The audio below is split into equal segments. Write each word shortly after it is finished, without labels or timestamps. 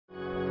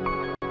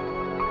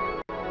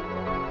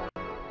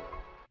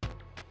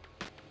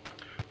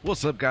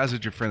What's up, guys?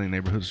 It's your friendly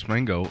neighborhood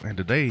Smango, and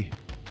today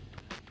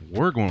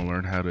we're going to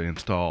learn how to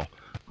install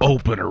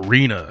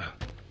OpenArena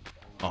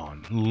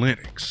on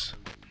Linux.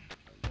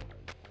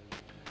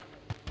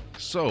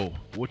 So,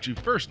 what you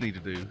first need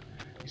to do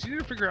is you need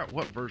to figure out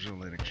what version of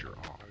Linux you're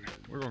on.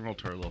 We're going to go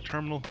to our little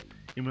terminal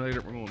emulator.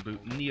 We're going to do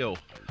neo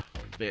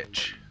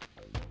fetch.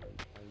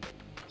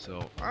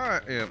 So,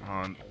 I am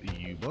on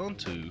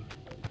Ubuntu,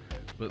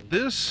 but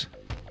this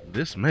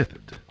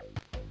method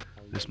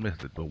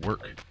will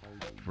work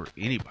for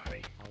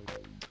anybody.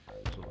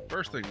 So the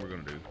first thing we're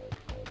going to do,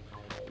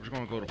 we're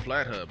going to go to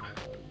FlatHub,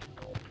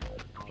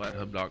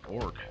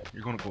 flathub.org.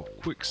 You're going to go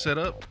quick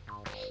setup,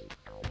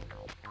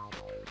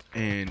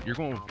 and you're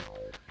going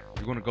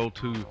to go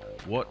to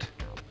what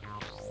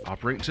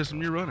operating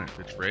system you're running.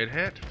 If it's Red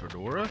Hat,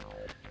 Fedora,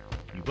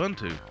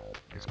 Ubuntu,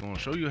 it's going to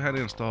show you how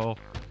to install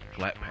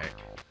Flatpak.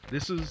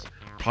 This is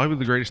probably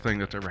the greatest thing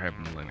that's ever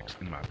happened to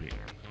Linux, in my opinion.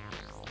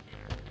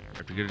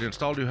 After you get it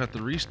installed, you'll have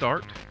to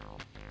restart.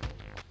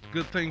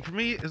 Good thing for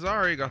me is I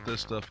already got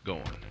this stuff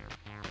going.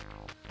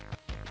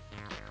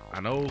 I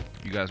know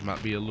you guys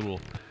might be a little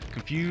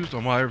confused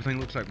on why everything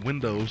looks like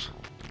Windows,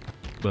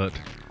 but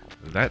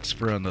that's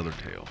for another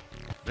tale.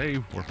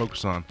 Today we're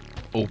focused on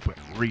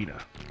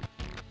OpenArena.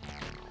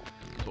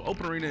 So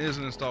OpenArena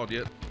isn't installed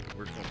yet.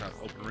 We're just going to type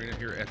OpenArena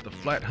here at the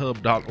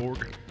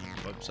flathub.org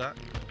website.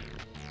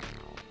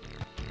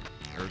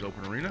 There's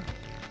OpenArena,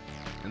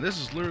 and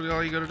this is literally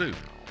all you got to do.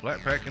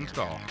 Flatpak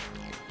install.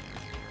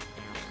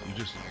 You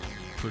just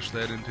push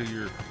that into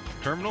your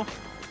terminal.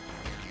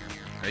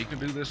 Now you can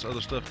do this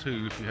other stuff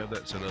too if you have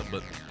that set up,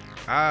 but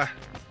I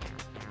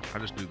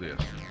just do this.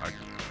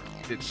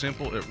 It's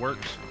simple, it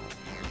works.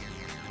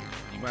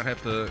 You might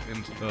have to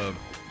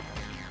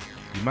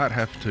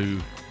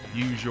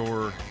use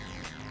your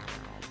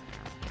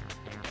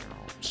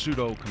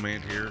sudo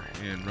command here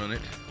and run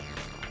it.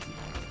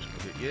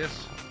 Just hit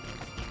yes,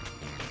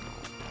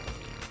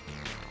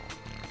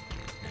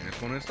 and it's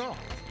going to install.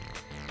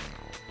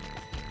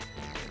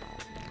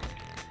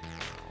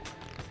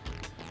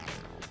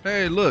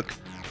 Hey, look,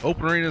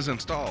 OpenArena is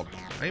installed.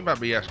 Now you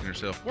might be asking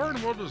yourself, where in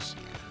the world does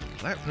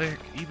Flatpak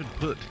even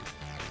put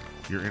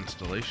your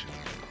installation?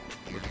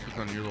 Let's click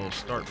on your little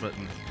start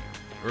button,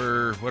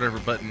 or whatever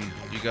button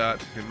you got.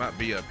 It might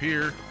be up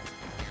here,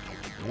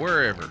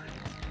 wherever.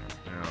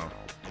 Now,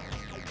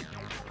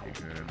 you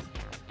can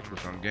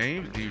click on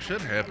games. You should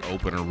have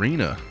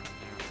OpenArena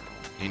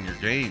in your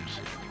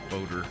games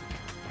folder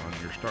on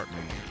your start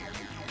menu.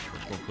 We're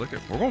just going to click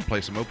it. We're going to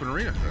play some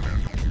OpenArena right now.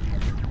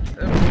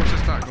 And of course,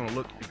 it's not going to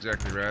look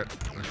exactly right.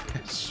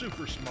 It's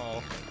super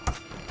small.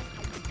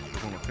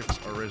 We're going to fix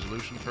our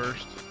resolution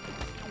first.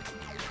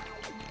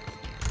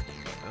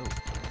 Oh,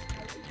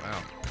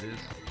 wow!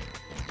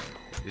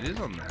 It is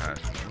on the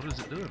highest. What is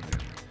it doing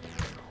then?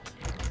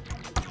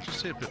 Let's just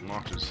see if it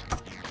launches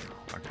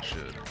like it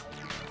should.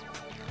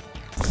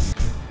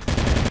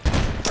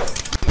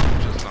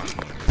 Just not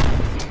going to.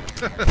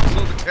 So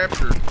the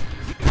capture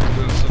is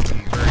doing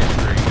something very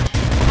strange.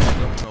 I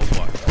don't know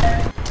what.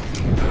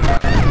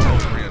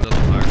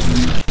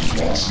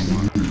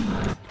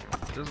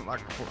 It doesn't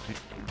like the 14.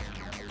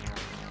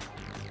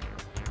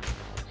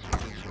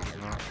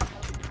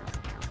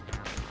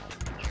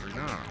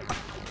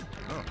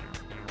 Oh.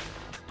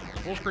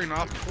 Full screen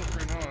off, full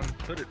screen on.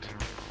 Put it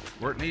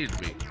where it needs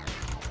to be.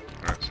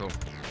 Alright, so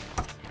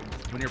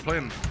when you're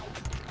playing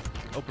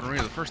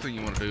OpenArena, the first thing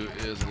you want to do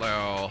is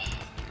allow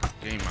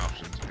game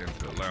options and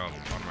to allow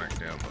automatic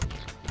downloads.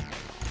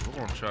 We're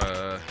going to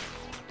try.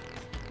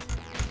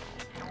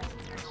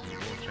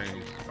 We'll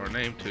change our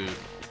name to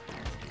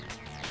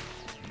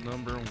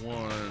number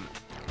one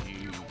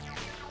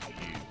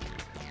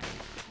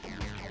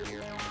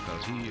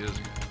because he loves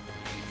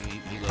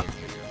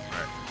me.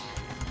 Alright.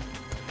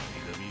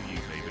 EWU,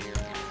 baby.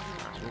 Alright,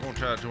 so we're gonna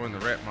try to join the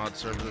rat mod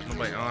server. There's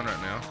nobody on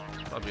right now.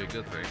 It's probably a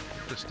good thing.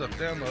 This stuff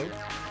download.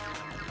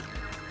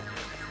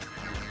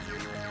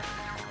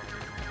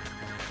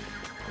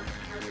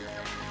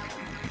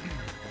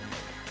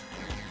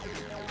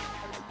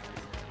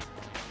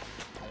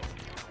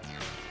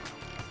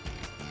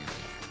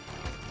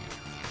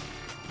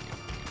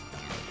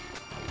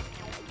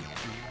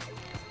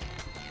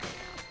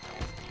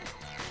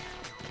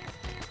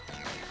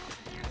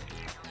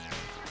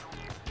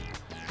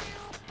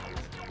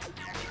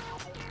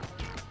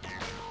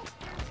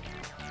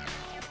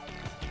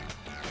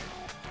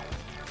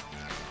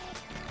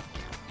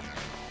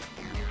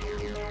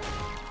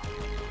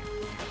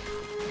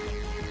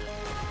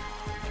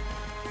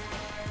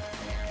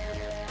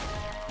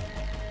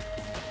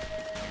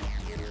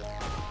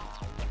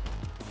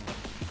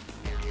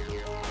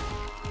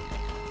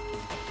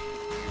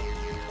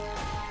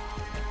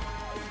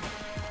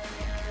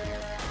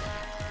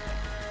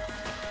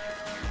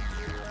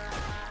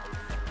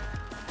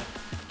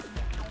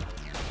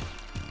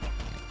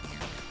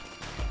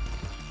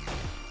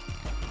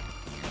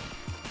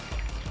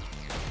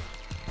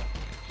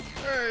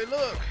 Hey,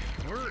 look,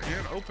 we're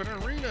in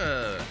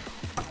OpenArena.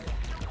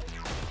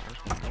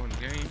 First one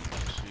game.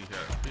 Let's see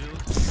how it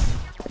feels.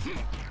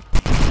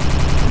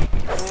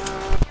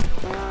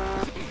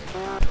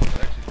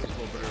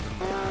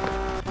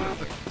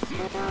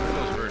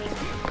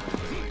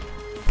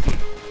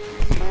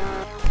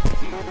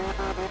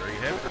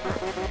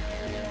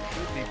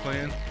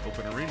 playing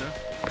OpenArena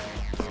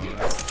on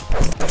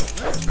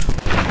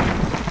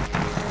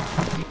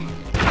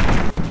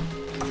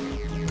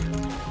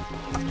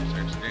just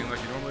exit the game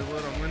like you normally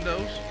would on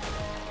Windows.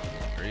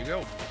 There you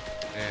go.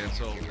 And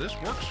so this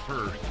works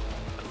for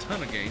a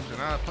ton of games,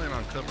 and I plan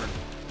on covering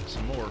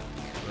some more,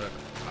 but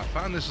I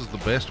find this is the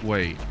best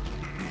way.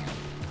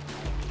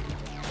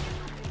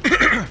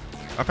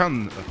 I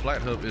found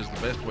FlatHub is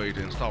the best way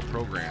to install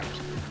programs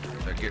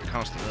that get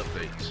constant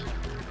updates,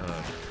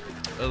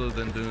 other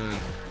than doing,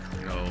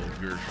 you know,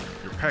 your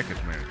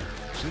package manager.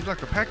 Seems like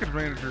the package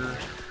managers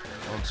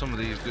on some of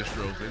these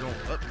distros, they don't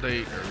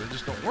update, or they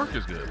just don't work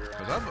as good.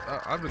 Because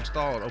I've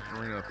installed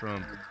OpenArena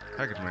from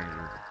package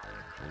manager.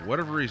 For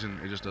whatever reason,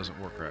 it just doesn't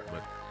work right.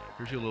 But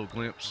here's your little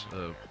glimpse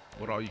of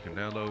what all you can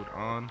download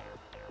on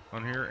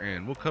here,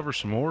 and we'll cover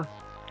some more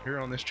here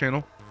on this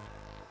channel.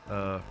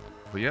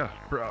 But yeah,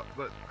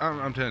 but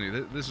I'm telling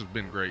you, this has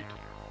been great.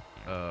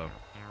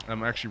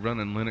 I'm actually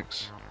running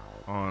Linux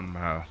on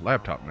my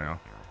laptop now,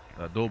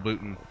 dual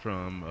booting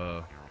from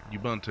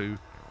Ubuntu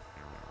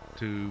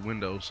to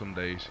Windows some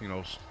days. You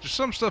know, just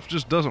some stuff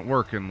just doesn't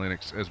work in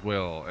Linux as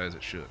well as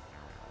it should.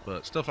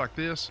 But stuff like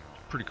this,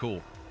 pretty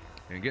cool.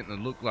 And getting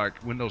to look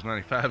like Windows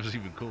 95 is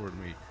even cooler to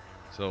me.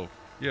 So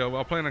yeah, well,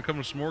 I plan on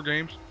covering some more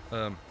games.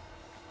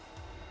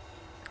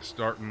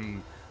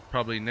 Starting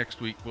probably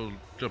next week, we'll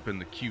jump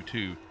into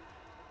Q2.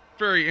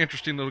 Very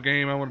interesting little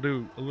game. I want to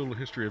do a little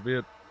history of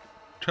it.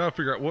 Try to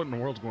figure out what in the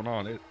world's going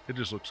on. It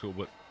just looks cool.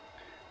 But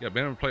yeah,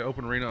 being able to play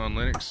OpenArena on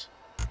Linux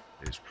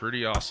is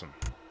pretty awesome.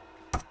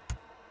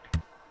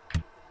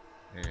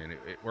 And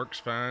it works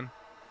fine.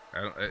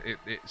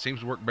 It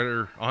seems to work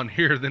better on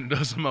here than it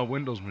does on my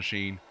Windows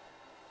machine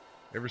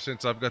ever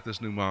since I've got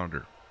this new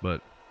monitor.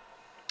 But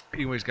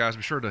anyways, guys,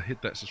 be sure to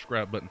hit that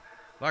subscribe button.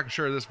 Like and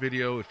share this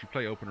video if you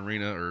play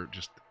OpenArena or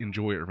just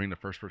enjoy arena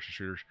first-person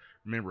shooters.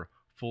 Remember,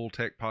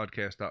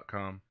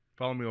 fulltechpodcast.com.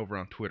 Follow me over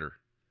on Twitter.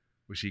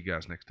 We'll see you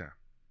guys next time.